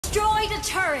destroyed a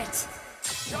turret!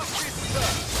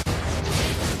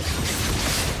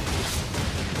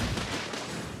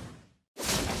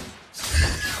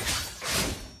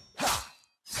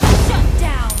 Shut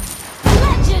down!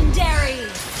 Legendary!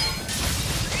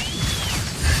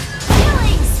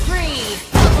 Killing spree!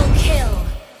 Double kill!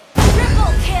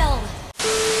 Triple kill!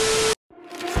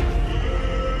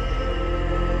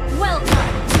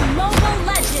 Welcome to Mobile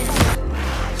Legends!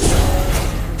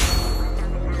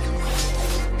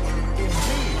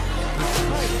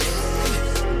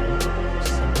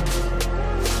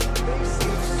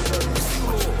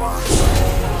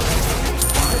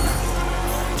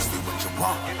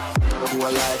 Who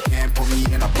alive can't put me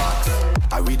in a box.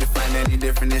 I redefine any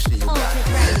definition you got.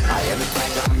 I am the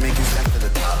kind that I'm making steps to the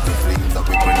top. The flames up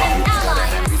with An ally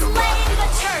has slain the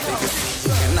turtle!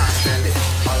 You cannot stand it.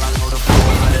 All I know the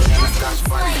phone is scotch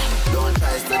funny. Don't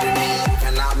try to study me, you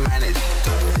cannot manage.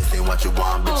 This ain't what you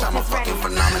want, bitch, I'm a fucking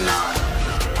phenomenon.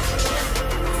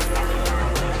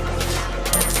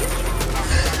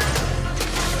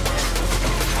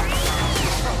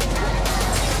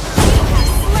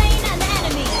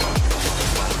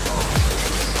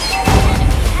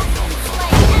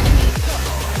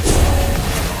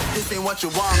 What you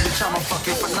want, bitch, I'm a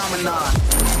fucking phenomenon.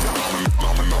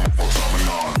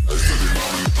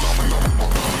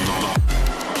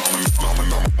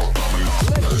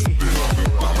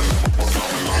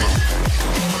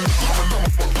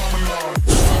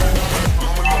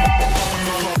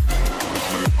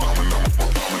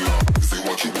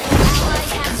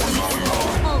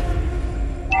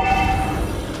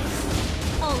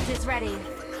 Ult is ready.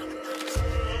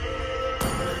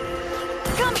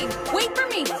 Coming! Wait for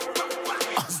me!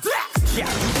 Yeah,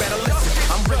 you better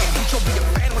listen. I'm bringing heat. You'll be a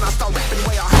fan when I start rapping the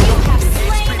way I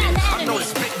have. I know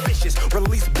it's big vicious.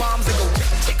 Release bombs and go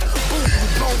tick tick. Boom,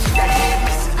 boom, that hand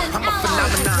misses. I'm a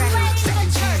phenomenon.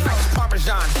 Second cheese like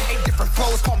Parmesan. 8 different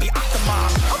flows, call me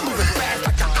Octomom. I'm moving fast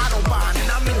like an Autobahn, and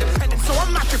I'm independent, so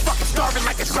I'm not your fucking starving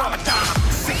like it's Ramadan.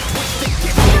 Sick, twisted,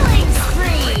 get killing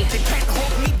spree. They can't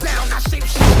hold me down. I shape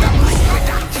shit up like when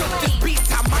I kill this beat.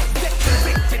 I might get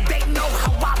convicted. They know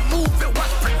how I move. It was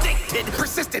predicted.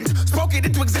 Persistent. Spoken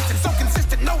into existence, so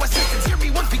consistent, no assistance. Hear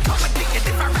me once, become addicted.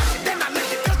 If I rap it, then I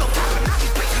live it. There's no time, and I'll be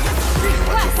spitting. Really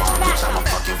what you want, bitch, I'm a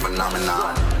fucking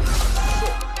phenomenon.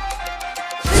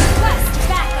 Request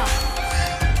backup.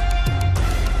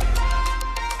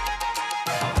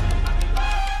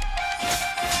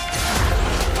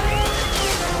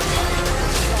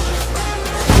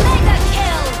 Mega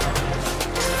kill.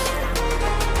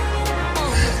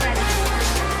 Ult is ready.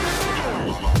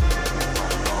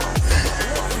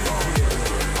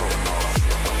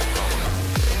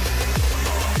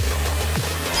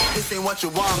 This ain't what you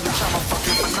want, bitch, I'm a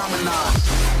fucking phenomenon.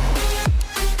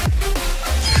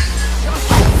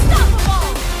 Unstoppable!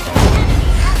 Enemy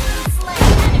has been slain.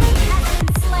 Enemy has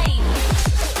been slain.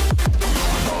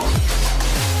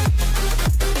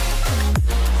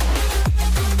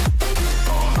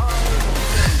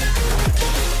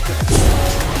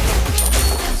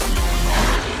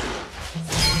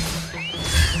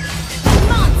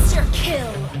 Monster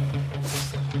kill!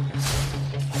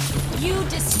 You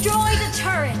destroyed a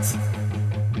turret!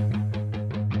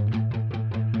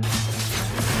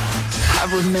 I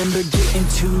remember getting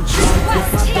too drunk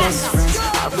with my best friends.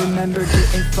 I remember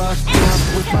getting fucked up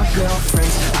with my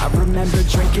girlfriends. I remember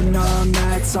drinking all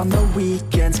nights on the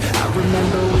weekends. I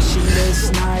remember wishing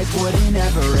this night wouldn't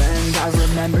ever end. I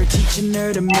remember teaching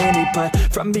her to many, but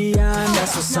from beyond,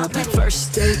 that's what's up.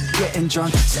 First date, getting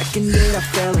drunk. Second date, I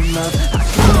fell in love. I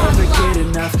can never get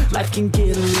enough. Life can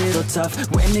get a little tough.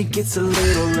 When it gets a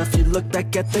little rough, you look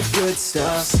back at the good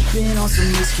stuff. Sipping on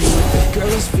some whiskey with the girl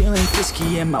who's feeling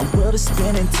frisky, and my world is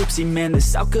spinning tipsy. Man,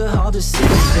 this alcohol just sitting,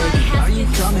 baby. Are you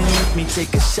coming with me?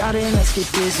 Take a shot and let's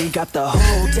get busy. Got the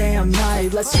whole damn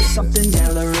night, let's do something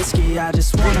hella risky. I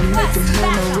just wanna make a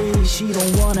memory. She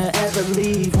don't wanna ever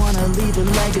leave, wanna leave a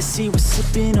legacy. We're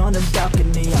sipping on the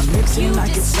balcony. I'm mixing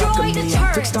like it's alchemy.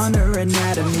 I'm fixed on her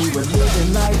anatomy. We're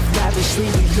living life lavishly,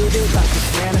 we live it like a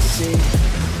fantasy.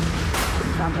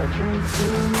 Sometimes I drink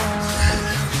too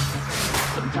much,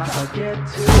 sometimes I get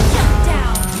too Shut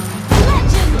down!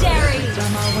 Legendary! Every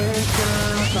time I wake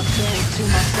up, I think to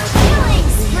myself, Killing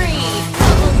spree!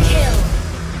 Double kill!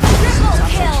 Triple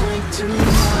sometimes kill! I drink too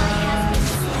much,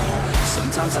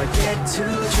 sometimes I get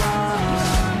too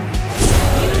drunk.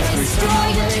 You Every time I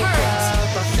destroyed a wake turret!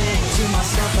 up, I think to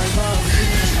myself, I love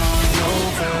being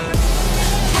hungover.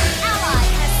 An ally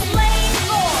has slain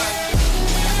Lord!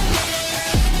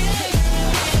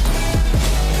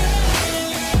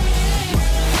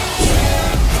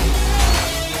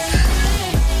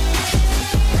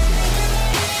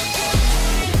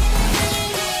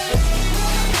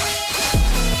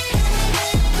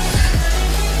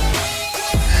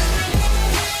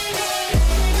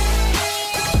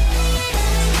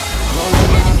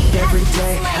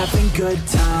 good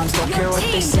times. Don't care what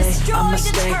they say, I'ma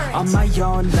stay on my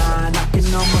own line. I can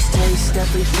almost taste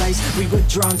every place we were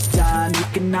drunk dying. You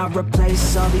cannot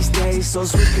replace all these days,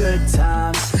 those were good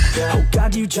times. Oh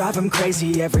God, you drive them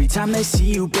crazy every time they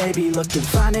see you, baby. Looking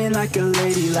fine and like a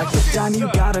lady, like the dime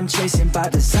you got them chasing. By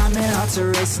design, their hearts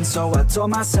are racing, so I told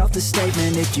myself the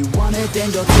statement: if you want it, then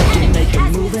go take it, make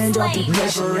it move and don't be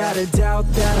patient. Never had a doubt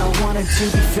that I wanted to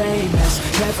be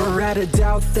famous. Never had a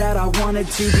doubt that I wanted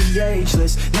to be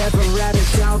ageless. Never had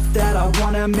a doubt that I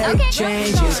wanna make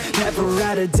changes. Never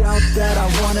had a doubt that I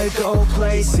wanna go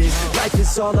places. Life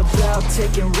is all about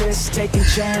taking risks, taking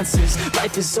chances.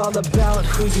 Life is all about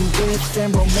who you with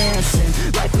and romancing.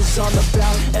 Life is all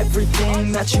about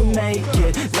everything that you make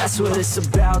it. That's what it's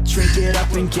about. Drink it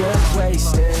up and get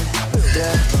wasted.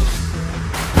 Yeah.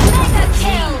 Mega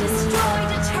kill! Destroy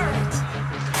the turret!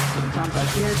 Sometimes I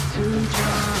get too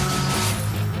drunk,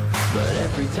 but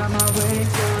every time I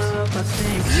wake up I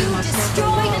think You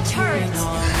destroy the turret!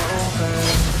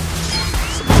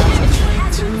 Sometimes I drink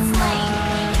too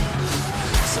much.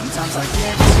 Sometimes I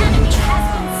get too drunk.